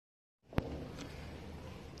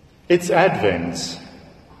It's Advent,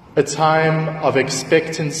 a time of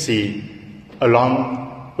expectancy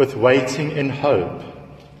along with waiting in hope.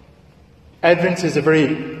 Advent is a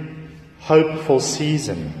very hopeful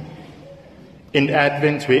season. In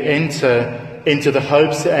Advent we enter into the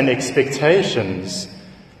hopes and expectations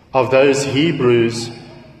of those Hebrews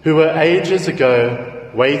who were ages ago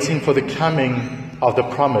waiting for the coming of the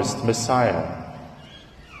promised Messiah.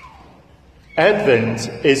 Advent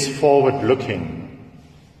is forward-looking.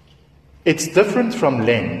 It's different from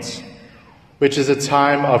Lent, which is a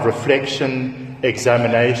time of reflection,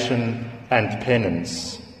 examination, and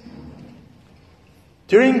penance.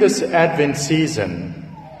 During this Advent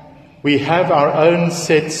season, we have our own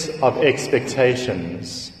sets of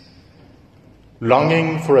expectations,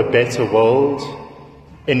 longing for a better world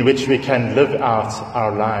in which we can live out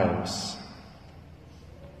our lives.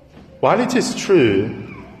 While it is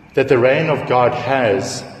true that the reign of God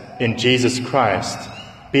has, in Jesus Christ,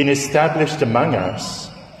 been established among us,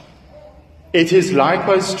 it is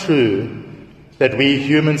likewise true that we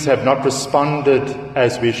humans have not responded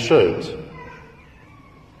as we should.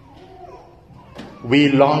 We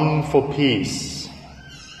long for peace.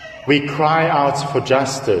 We cry out for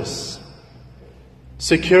justice.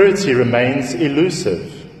 Security remains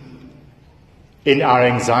elusive. In our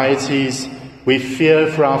anxieties, we fear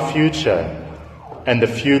for our future and the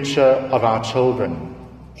future of our children.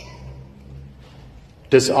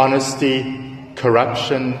 Dishonesty,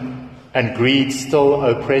 corruption, and greed still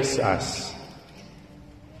oppress us.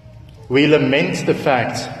 We lament the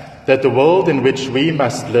fact that the world in which we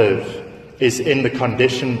must live is in the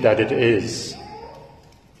condition that it is.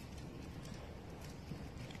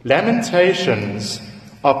 Lamentations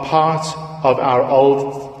are part of our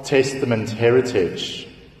Old Testament heritage.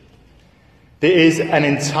 There is an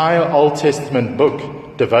entire Old Testament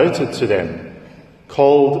book devoted to them,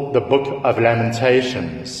 called the Book of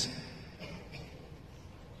Lamentations.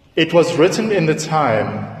 It was written in the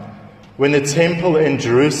time when the temple in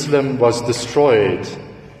Jerusalem was destroyed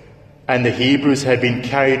and the Hebrews had been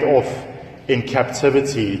carried off in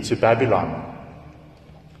captivity to Babylon.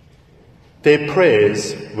 Their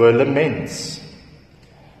prayers were laments.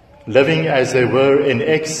 Living as they were in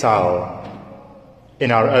exile, in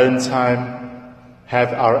our own time,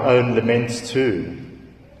 have our own laments too.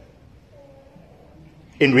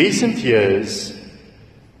 In recent years,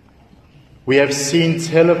 we have seen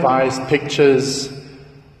televised pictures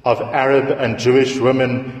of Arab and Jewish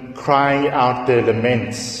women crying out their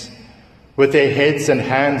laments, with their heads and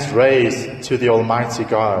hands raised to the Almighty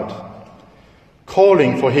God,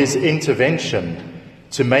 calling for His intervention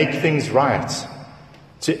to make things right,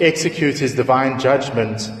 to execute His divine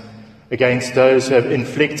judgment against those who have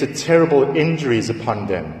inflicted terrible injuries upon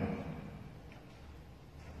them.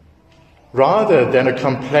 Rather than a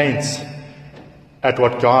complaint at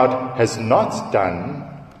what God has not done,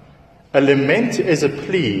 a lament is a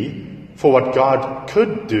plea for what God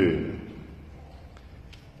could do.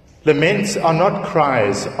 Laments are not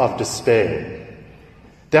cries of despair.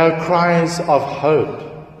 They are cries of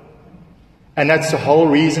hope. And that's the whole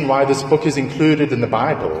reason why this book is included in the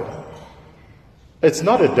Bible. It's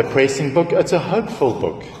not a depressing book, it's a hopeful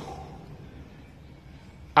book.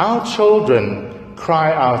 Our children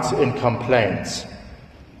cry out in complaint,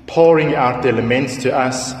 pouring out their laments to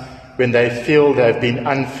us when they feel they have been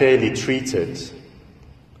unfairly treated.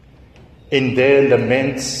 In their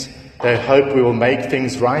laments, they hope we will make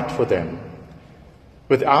things right for them.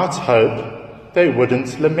 Without hope, they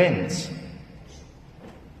wouldn't lament.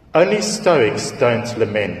 Only Stoics don't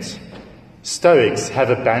lament. Stoics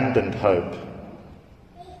have abandoned hope.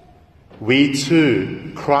 We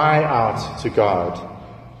too cry out to God,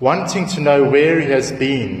 wanting to know where He has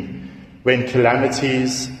been when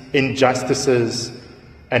calamities, injustices,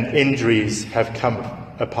 and injuries have come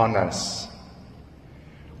upon us.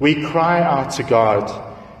 We cry out to God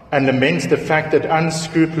and lament the fact that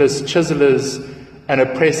unscrupulous chiselers and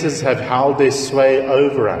oppressors have held their sway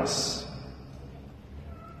over us.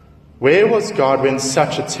 Where was God when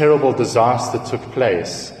such a terrible disaster took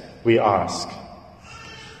place, we ask?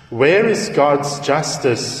 Where is God's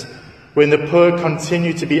justice when the poor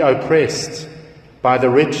continue to be oppressed by the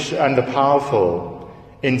rich and the powerful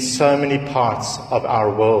in so many parts of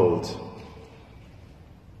our world?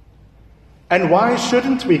 And why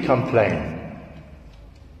shouldn't we complain?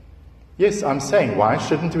 Yes, I'm saying, why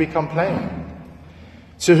shouldn't we complain?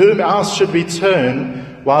 To whom else should we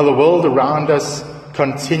turn while the world around us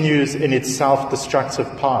continues in its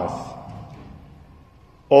self-destructive path?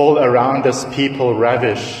 All around us people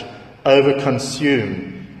ravish, overconsume,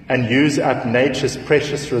 and use up nature's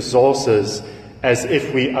precious resources as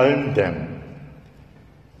if we owned them.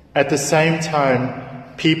 At the same time,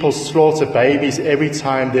 People slaughter babies every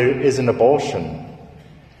time there is an abortion.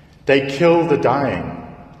 They kill the dying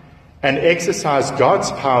and exercise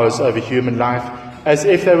God's powers over human life as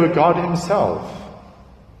if they were God himself.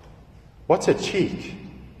 What a cheek!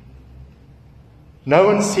 No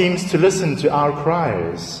one seems to listen to our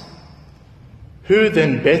cries. Who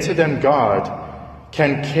then better than God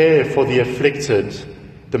can care for the afflicted,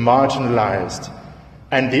 the marginalized,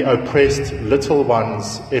 and the oppressed little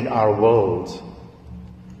ones in our world?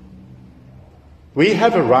 We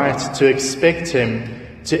have a right to expect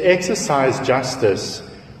him to exercise justice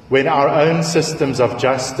when our own systems of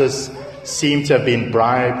justice seem to have been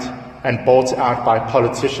bribed and bought out by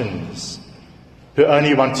politicians who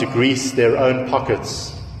only want to grease their own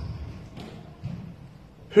pockets.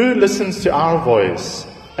 Who listens to our voice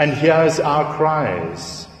and hears our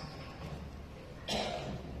cries?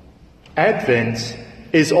 Advent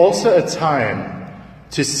is also a time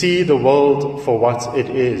to see the world for what it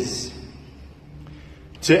is,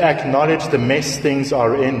 to acknowledge the mess things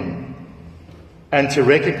are in, and to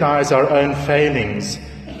recognize our own failings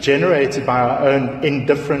generated by our own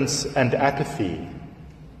indifference and apathy.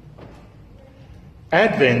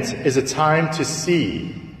 Advent is a time to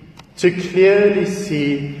see, to clearly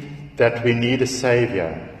see that we need a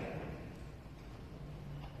Saviour.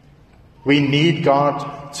 We need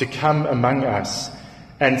God to come among us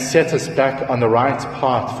and set us back on the right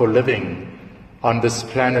path for living on this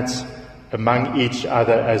planet among each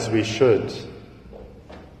other as we should.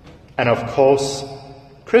 And of course,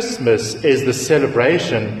 Christmas is the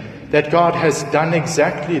celebration that God has done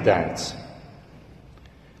exactly that.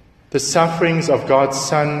 The sufferings of God's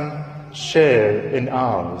Son share in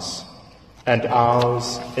ours, and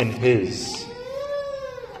ours in his.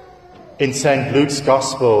 In St. Luke's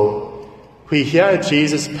Gospel, we hear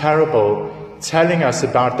Jesus' parable telling us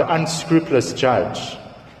about the unscrupulous judge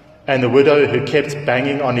and the widow who kept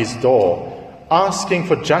banging on his door, asking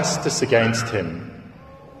for justice against him.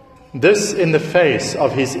 This in the face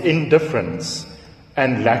of his indifference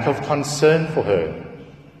and lack of concern for her.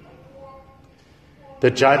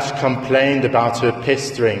 The judge complained about her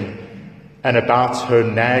pestering and about her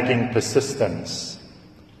nagging persistence.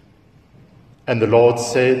 And the Lord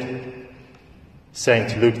said,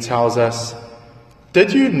 St. Luke tells us,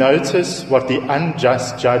 "Did you notice what the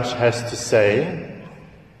unjust judge has to say?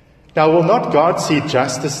 Now will not God see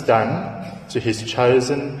justice done to his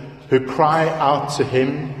chosen, who cry out to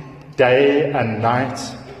him day and night,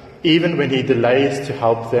 even when he delays to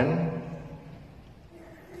help them?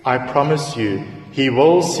 I promise you, he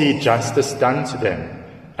will see justice done to them,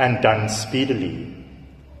 and done speedily.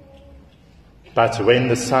 But when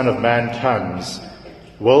the Son of Man comes,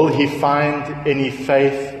 will he find any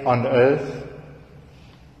faith on earth?"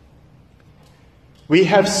 We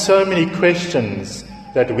have so many questions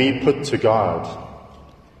that we put to God.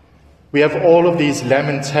 We have all of these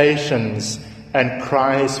lamentations and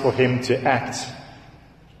cries for him to act.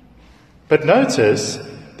 But notice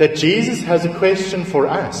that Jesus has a question for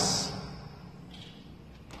us.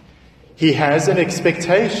 He has an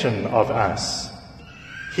expectation of us.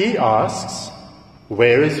 He asks,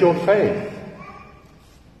 "Where is your faith?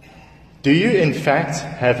 Do you in fact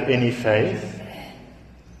have any faith?"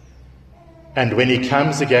 And when he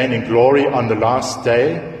comes again in glory on the last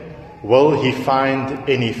day, will he find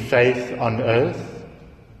any faith on earth?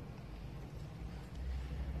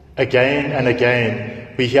 Again and again,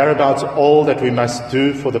 we hear about all that we must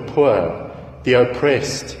do for the poor, the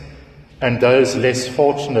oppressed, and those less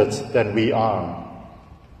fortunate than we are.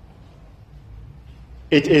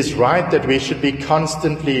 It is right that we should be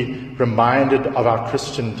constantly reminded of our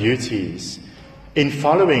Christian duties in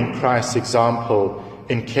following Christ's example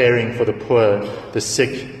in caring for the poor, the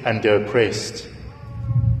sick, and the oppressed.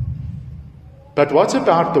 But what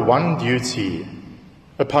about the one duty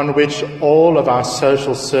upon which all of our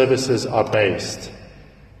social services are based?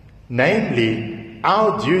 Namely,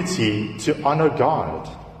 our duty to honor God,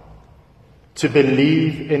 to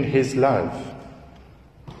believe in his love,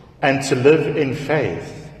 and to live in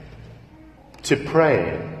faith, to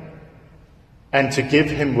pray, and to give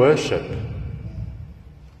him worship.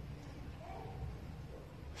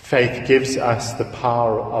 Faith gives us the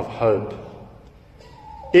power of hope.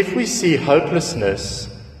 If we see hopelessness,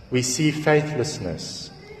 we see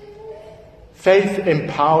faithlessness. Faith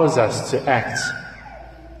empowers us to act,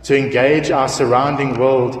 to engage our surrounding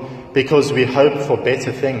world because we hope for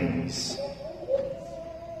better things.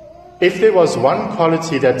 If there was one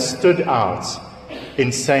quality that stood out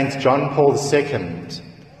in St. John Paul II,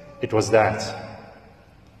 it was that.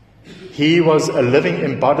 He was a living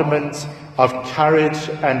embodiment of courage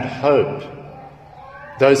and hope,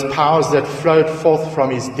 those powers that flowed forth from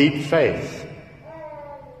his deep faith.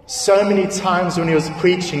 So many times when he was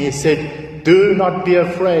preaching, he said, "Do not be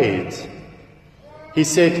afraid." He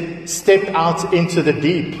said, "Step out into the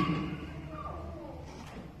deep.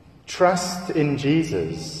 Trust in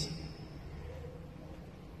Jesus."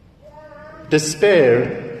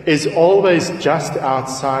 Despair is always just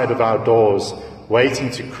outside of our doors, waiting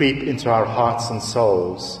to creep into our hearts and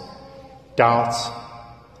souls. Doubt,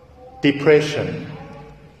 depression,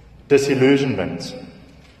 disillusionment,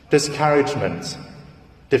 discouragement,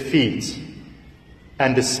 defeat,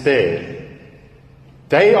 and despair.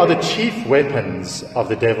 They are the chief weapons of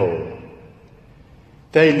the devil.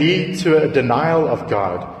 They lead to a denial of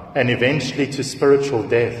God and eventually to spiritual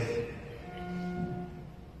death.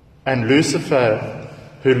 And Lucifer,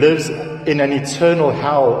 who lives in an eternal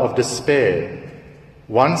hell of despair,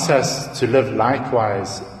 wants us to live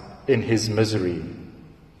likewise in his misery.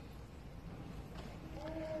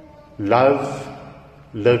 Love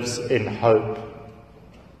lives in hope.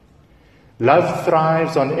 Love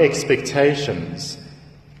thrives on expectations.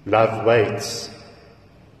 Love waits.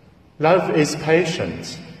 Love is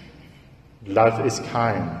patient. Love is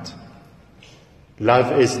kind.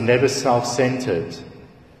 Love is never self-centered.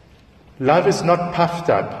 Love is not puffed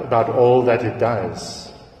up about all that it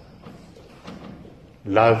does.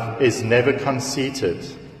 Love is never conceited.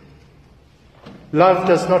 Love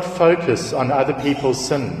does not focus on other people's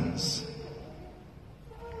sins.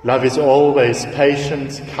 Love is always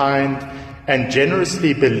patient, kind, and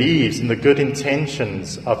generously believes in the good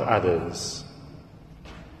intentions of others.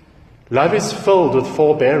 Love is filled with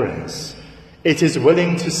forbearance. It is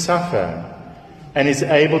willing to suffer and is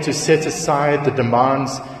able to set aside the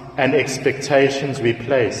demands and expectations we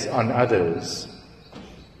place on others.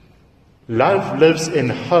 Love lives in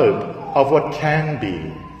hope of what can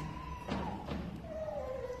be.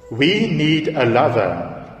 We need a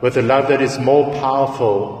lover with a love that is more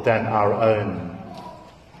powerful than our own.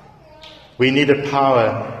 We need a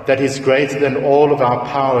power that is greater than all of our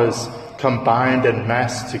powers combined and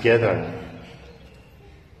massed together.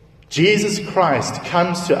 Jesus Christ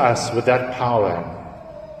comes to us with that power.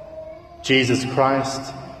 Jesus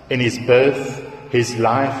Christ, in his birth, his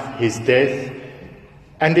life, his death,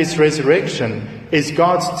 and his resurrection, is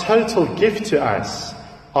God's total gift to us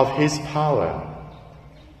of his power.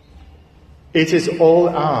 It is all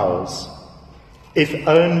ours, if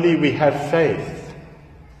only we have faith.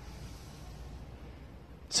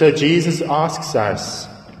 So Jesus asks us,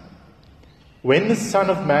 when the Son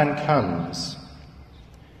of Man comes,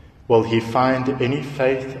 will he find any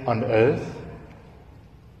faith on earth?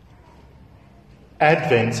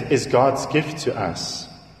 Advent is God's gift to us,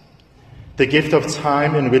 the gift of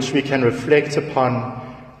time in which we can reflect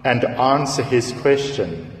upon and answer his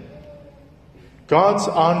question. God's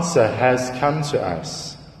answer has come to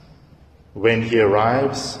us. When he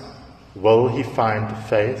arrives, will he find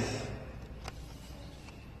faith?